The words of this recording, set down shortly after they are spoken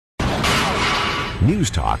News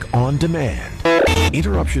Talk on demand.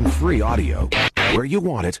 Interruption-free audio where you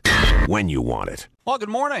want it, when you want it. Well, good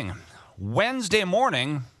morning. Wednesday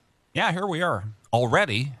morning. Yeah, here we are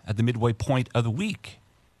already at the midway point of the week.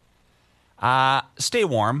 Stay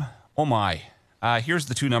warm. Oh, my. Here's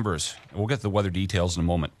the two numbers. We'll get to the weather details in a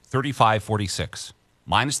moment. 35, 46.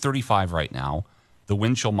 Minus 35 right now. The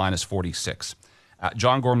wind chill minus 46.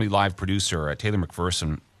 John Gormley, live producer, Taylor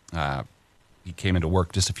McPherson, he came into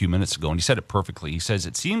work just a few minutes ago, and he said it perfectly. He says,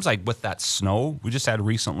 it seems like with that snow we just had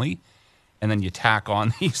recently, and then you tack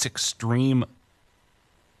on these extreme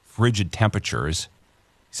frigid temperatures,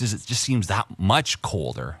 he says it just seems that much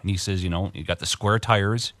colder. And he says, you got the square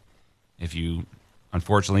tires. If you,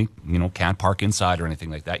 unfortunately, can't park inside or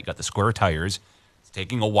anything like that, you got the square tires. It's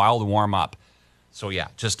taking a while to warm up. So, yeah,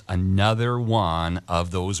 just another one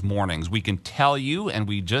of those mornings. We can tell you, and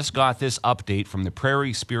we just got this update from the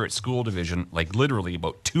Prairie Spirit School Division, like literally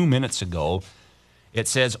about 2 minutes ago. It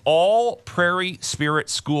says all Prairie Spirit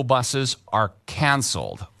school buses are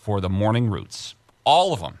canceled for the morning routes.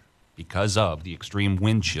 All of them, because of the extreme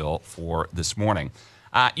wind chill for this morning.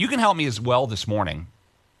 You can help me as well this morning.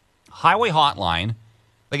 Highway hotline,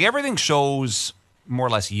 like everything shows more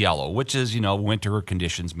or less yellow, which is, winter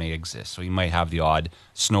conditions may exist. So you might have the odd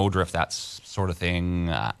snowdrift, that sort of thing,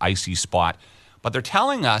 icy spot. But they're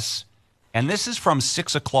telling us, and this is from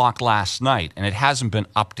 6 o'clock last night, and it hasn't been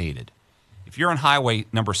updated. If you're on highway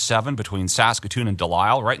number 7 between Saskatoon and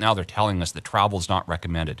Delisle, right now they're telling us that travel is not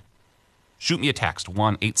recommended. Shoot me a text,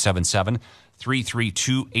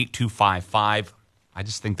 1-877-332-8255. I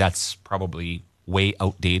just think that's probably way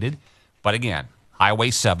outdated. But again,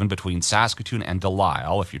 Highway 7 between Saskatoon and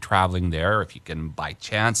Delisle. If you're traveling there, if you can by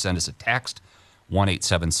chance send us a text,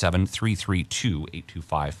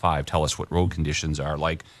 1-877-332-8255. Tell us what road conditions are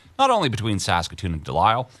like, not only between Saskatoon and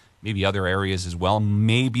Delisle, maybe other areas as well.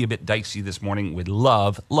 Maybe a bit dicey this morning. We'd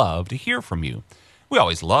love to hear from you. We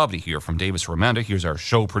always love to hear from Davis Romenda. Here's our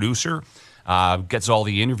show producer. Gets all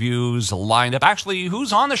the interviews lined up. Actually,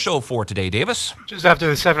 who's on the show for today, Davis? Just after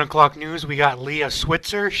the 7 o'clock news, we got Leah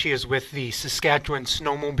Switzer. She is with the Saskatchewan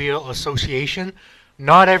Snowmobile Association.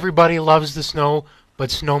 Not everybody loves the snow, but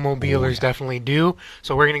snowmobilers definitely do.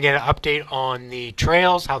 So we're going to get an update on the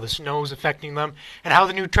trails, how the snow is affecting them, and how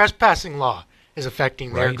the new trespassing law is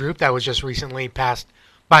affecting their group. That was just recently passed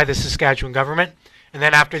by the Saskatchewan government. And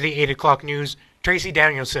then after the 8 o'clock news, Tracy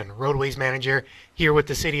Danielson, roadways manager here with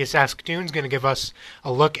the city of Saskatoon, is going to give us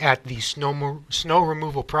a look at the snow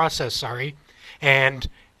removal process, and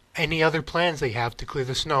any other plans they have to clear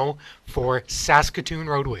the snow for Saskatoon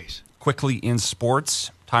roadways. Quickly in sports,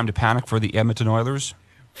 time to panic for the Edmonton Oilers.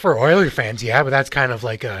 For Oiler fans, yeah, but that's kind of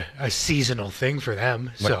like a seasonal thing for them.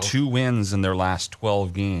 Like 2 wins in their last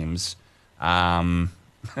 12 games. Well,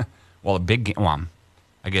 a big game. Well,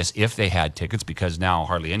 I guess if they had tickets, because now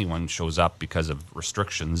hardly anyone shows up because of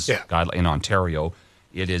restrictions in Ontario.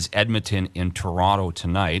 It is Edmonton in Toronto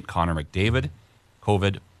tonight. Connor McDavid,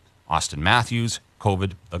 COVID. Austin Matthews,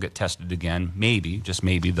 COVID. They'll get tested again. Maybe, just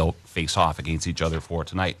maybe, they'll face off against each other for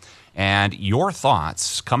tonight. And your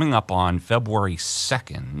thoughts coming up on February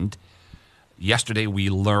 2nd. Yesterday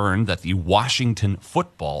we learned that the Washington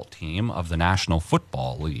football team of the National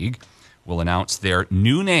Football League will announce their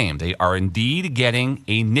new name. They are indeed getting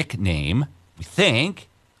a nickname, we think.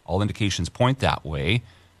 All indications point that way.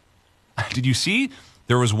 Did you see?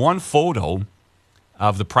 There was one photo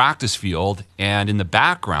of the practice field, and in the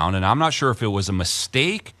background, and I'm not sure if it was a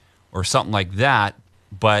mistake or something like that,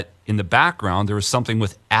 but in the background there was something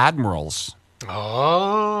with admirals.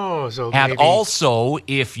 Oh, so and maybe. Also,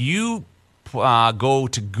 if you go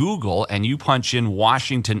to Google and you punch in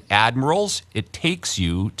Washington Admirals, it takes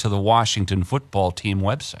you to the Washington football team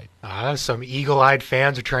website. Some eagle-eyed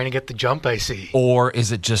fans are trying to get the jump, I see. Or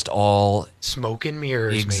is it just all smoke and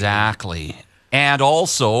mirrors? Exactly. Maybe. And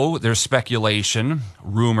also, there's speculation,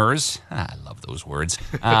 rumors. I love those words.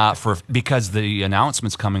 Because the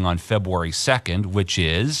announcement's coming on February 2nd, which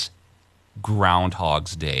is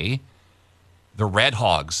Groundhog's Day. The Red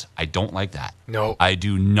Hogs, I don't like that. No. I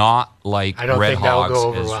do not like Red Hogs go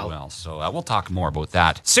over as well. So we'll talk more about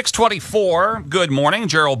that. 6:24, good morning.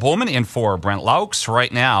 Gerald Bauman in for Brent Loucks.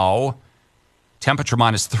 Right now, temperature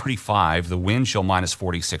minus 35, the wind chill minus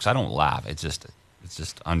 46. I don't laugh. It's just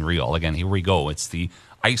unreal. Again, here we go. It's the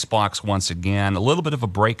icebox once again. A little bit of a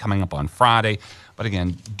break coming up on Friday. But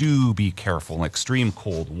again, do be careful. An extreme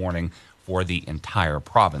cold warning for the entire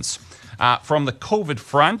province. From the COVID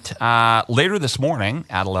front, later this morning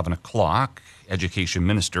at 11 o'clock, Education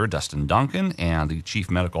Minister Dustin Duncan and the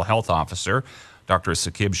Chief Medical Health Officer, Dr.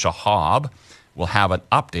 Saqib Shahab, We'll have an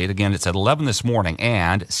update. Again, it's at 11 this morning,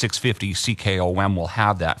 and 6:50 CKOM will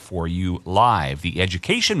have that for you live. The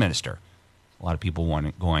education minister, a lot of people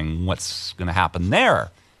going, what's going to happen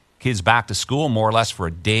there? Kids back to school more or less for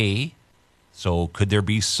a day. So could there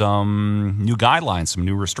be some new guidelines, some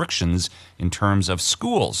new restrictions in terms of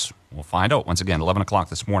schools? We'll find out. Once again, 11 o'clock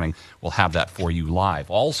this morning, we'll have that for you live.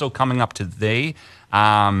 Also coming up today,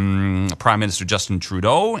 Prime Minister Justin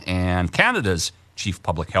Trudeau and Canada's Chief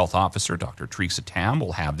Public Health Officer, Dr. Theresa Tam,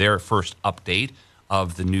 will have their first update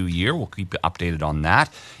of the new year. We'll keep you updated on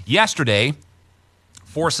that. Yesterday,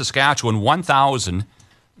 for Saskatchewan,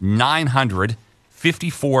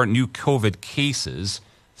 1,954 new COVID cases.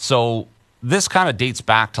 So this kind of dates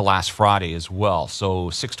back to last Friday as well. So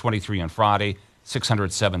 623 on Friday,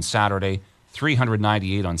 607 Saturday,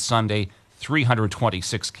 398 on Sunday,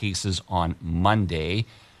 326 cases on Monday.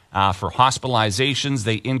 For hospitalizations,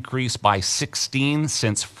 they increased by 16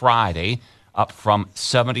 since Friday, up from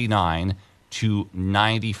 79 to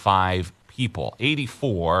 95 people.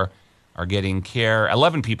 84 are getting care.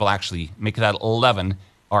 11 people actually, make that 11,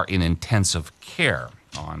 are in intensive care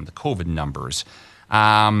on the COVID numbers.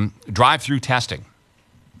 Drive-through testing.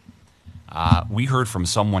 We heard from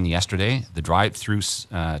someone yesterday, the drive-through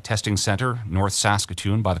testing center, North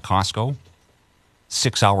Saskatoon by the Costco,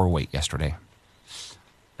 6-hour wait yesterday.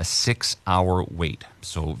 A 6-hour wait.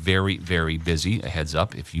 So very, very busy. A heads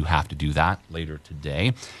up if you have to do that later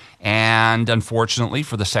today. And unfortunately,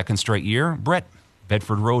 for the second straight year, Brett,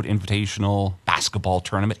 Bedford Road Invitational Basketball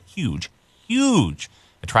Tournament, huge.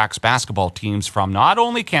 Attracts basketball teams from not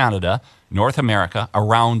only Canada, North America,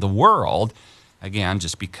 around the world. Again,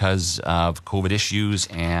 just because of COVID issues,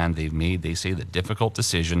 and they've made, they say, the difficult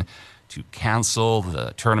decision to cancel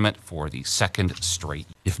the tournament for the second straight.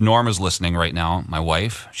 If Norma's listening right now, my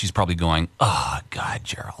wife, she's probably going, oh, God,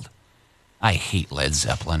 Gerald, I hate Led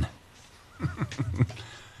Zeppelin.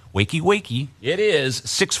 Wakey. It is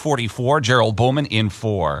 6:44. Gerald Bauman in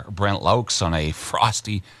for Brent Loucks on a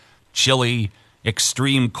frosty, chilly,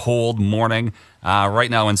 extreme cold morning.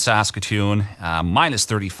 Right now in Saskatoon, minus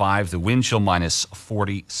 35. The wind chill minus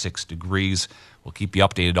 46 degrees. We'll keep you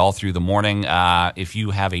updated all through the morning. If you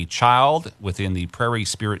have a child within the Prairie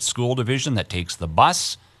Spirit School Division that takes the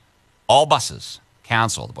bus, all buses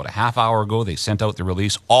canceled. About a half hour ago, they sent out the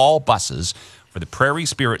release. All buses for the Prairie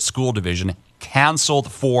Spirit School Division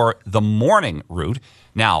canceled for the morning route.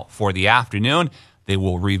 Now, for the afternoon, they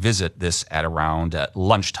will revisit this at around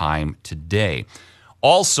lunchtime today.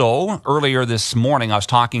 Also, earlier this morning, I was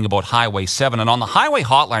talking about Highway 7, and on the highway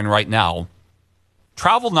hotline right now,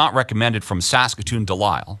 travel not recommended from Saskatoon to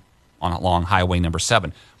Lyle along Highway number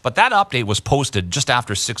 7. But that update was posted just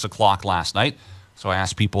after 6 o'clock last night. So I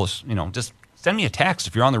asked people, just send me a text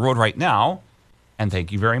if you're on the road right now. And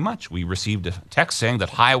thank you very much. We received a text saying that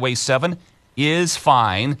Highway 7 is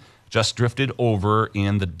fine, just drifted over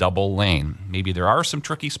in the double lane. Maybe there are some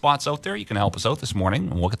tricky spots out there. You can help us out this morning,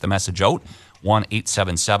 and we'll get the message out.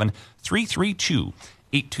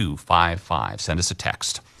 1-877-332-8255. Send us a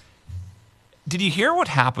text. Did you hear what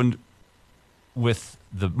happened with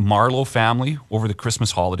the Marlowe family over the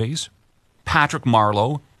Christmas holidays? Patrick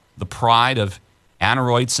Marlowe, the pride of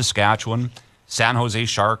Aneroid, Saskatchewan, San Jose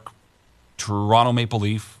Shark, Toronto Maple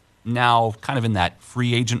Leaf, now kind of in that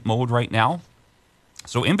free agent mode right now.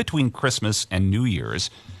 So in between Christmas and New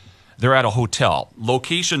Year's, they're at a hotel.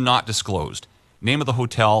 Location not disclosed. Name of the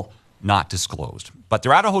hotel not disclosed. But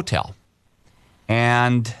they're at a hotel.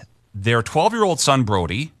 And their 12-year-old son,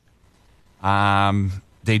 Brody,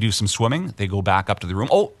 they do some swimming. They go back up to the room.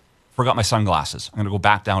 Oh, forgot my sunglasses. I'm going to go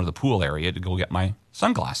back down to the pool area to go get my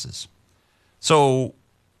sunglasses. So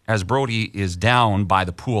as Brody is down by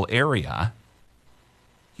the pool area,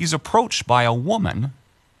 he's approached by a woman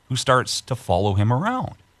who starts to follow him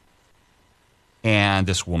around. And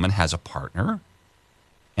this woman has a partner,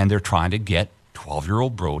 and they're trying to get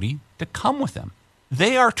 12-year-old Brody to come with them.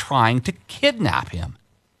 They are trying to kidnap him.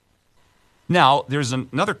 Now, there's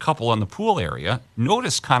another couple in the pool area.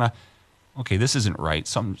 Notice kind of, okay, this isn't right.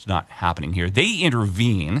 Something's not happening here. They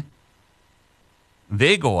intervene.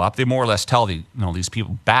 They go up. They more or less tell these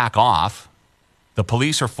people, back off. The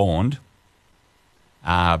police are phoned.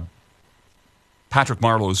 Patrick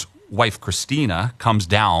Marlowe's wife, Christina, comes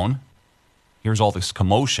down. Here's all this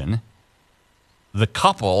commotion. The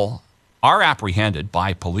couple are apprehended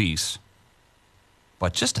by police.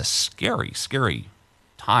 But just a scary, scary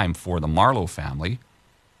time for the Marlowe family.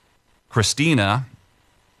 Christina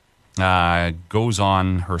goes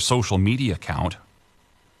on her social media account,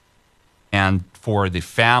 and for the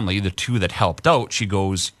family, the two that helped out, she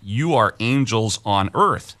goes, "You are angels on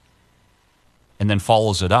earth," and then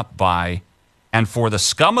follows it up by, And for the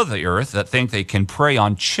scum of the earth that think they can prey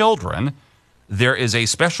on children, there is a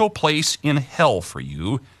special place in hell for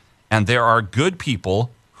you, and there are good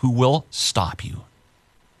people who will stop you.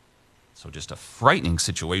 So just a frightening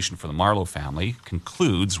situation for the Marlowe family.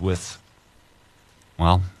 Concludes with,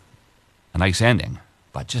 well, a nice ending.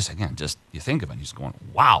 But just you think of it, you're just going,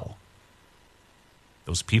 wow.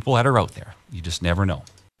 Those people that are out there, you just never know.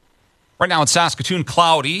 Right now in Saskatoon,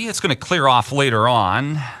 cloudy. It's going to clear off later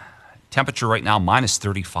on. Temperature right now, minus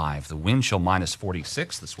 35. The wind chill, minus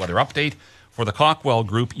 46. This weather update for the Cockwell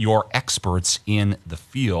Group, your experts in the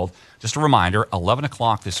field. Just a reminder, 11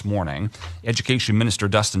 o'clock this morning, Education Minister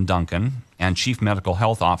Dustin Duncan and Chief Medical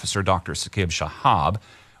Health Officer Dr. Saqib Shahab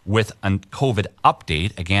with a COVID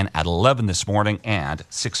update, again at 11 this morning, and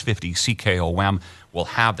 6:50 CKOM will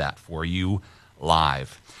have that for you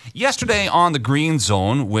live. Yesterday on the Green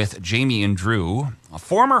Zone with Jamie and Drew, a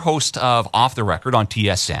former host of Off the Record on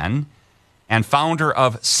TSN and founder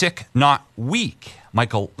of Sick Not Weak,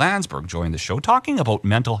 Michael Landsberg, joined the show talking about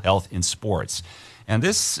mental health in sports. And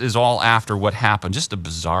this is all after what happened, just a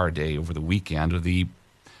bizarre day over the weekend. The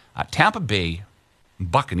Tampa Bay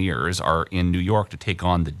Buccaneers are in New York to take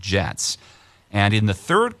on the Jets. And in the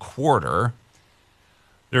third quarter,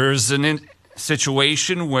 there's an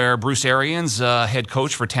situation where Bruce Arians, head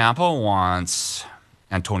coach for Tampa, wants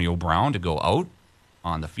Antonio Brown to go out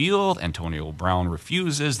on the field. Antonio Brown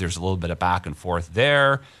refuses. There's a little bit of back and forth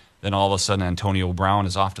there. Then all of a sudden, Antonio Brown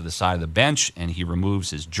is off to the side of the bench, and he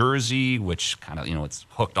removes his jersey, which kind of, it's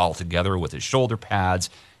hooked all together with his shoulder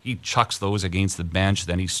pads. He chucks those against the bench.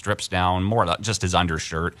 Then he strips down just his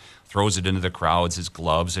undershirt, throws it into the crowds, his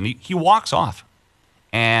gloves, and he walks off.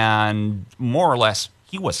 And more or less,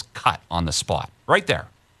 he was cut on the spot, right there.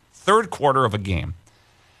 Third quarter of a game.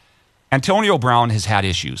 Antonio Brown has had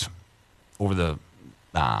issues over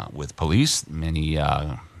with police, many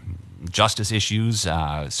justice issues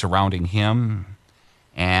surrounding him,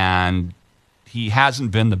 and he hasn't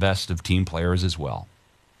been the best of team players as well.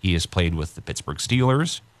 He has played with the Pittsburgh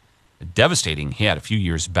Steelers, a devastating hit a few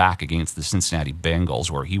years back against the Cincinnati Bengals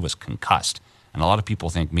where he was concussed, and a lot of people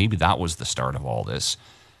think maybe that was the start of all this.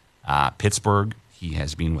 Pittsburgh, he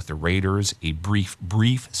has been with the Raiders, a brief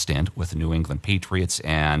stint with the New England Patriots,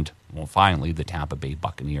 and, well, finally, the Tampa Bay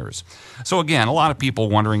Buccaneers. So again, a lot of people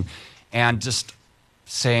wondering, and just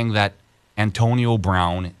saying that Antonio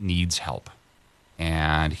Brown needs help.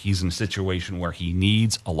 And he's in a situation where he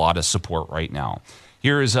needs a lot of support right now.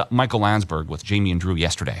 Here is Michael Landsberg with Jamie and Drew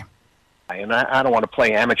yesterday. And I don't want to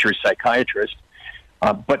play amateur psychiatrist,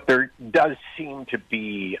 but there does seem to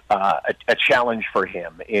be a challenge for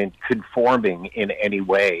him in conforming in any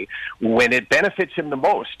way when it benefits him the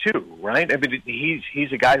most, too, right? I mean,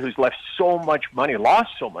 he's a guy who's lost so much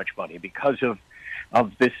money because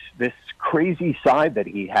of this crazy side that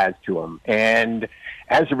he has to him. And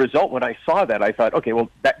as a result, when I saw that, I thought, okay,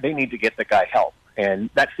 well, they need to get the guy help.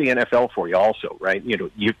 And that's the NFL for you also, right?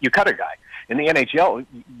 You cut a guy. In the NHL,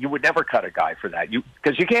 you would never cut a guy for that,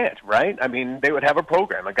 because you can't, right? I mean, they would have a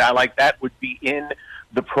program. A guy like that would be in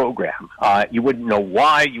the program. You wouldn't know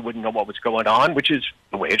why. You wouldn't know what was going on, which is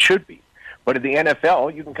the way it should be. But in the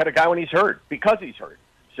NFL, you can cut a guy when he's hurt, because he's hurt.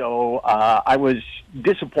 So I was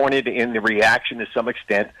disappointed in the reaction to some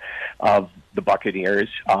extent of the Buccaneers,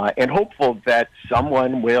 and hopeful that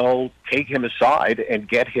someone will take him aside and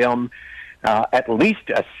get him at least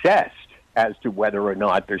assessed as to whether or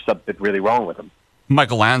not there's something really wrong with him.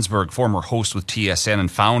 Michael Landsberg, former host with TSN and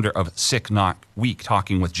founder of Sick Not Weak,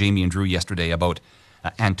 talking with Jamie and Drew yesterday about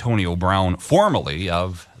Antonio Brown, formerly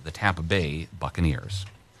of the Tampa Bay Buccaneers.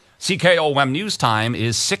 CKOM News Time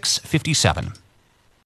is 6:57.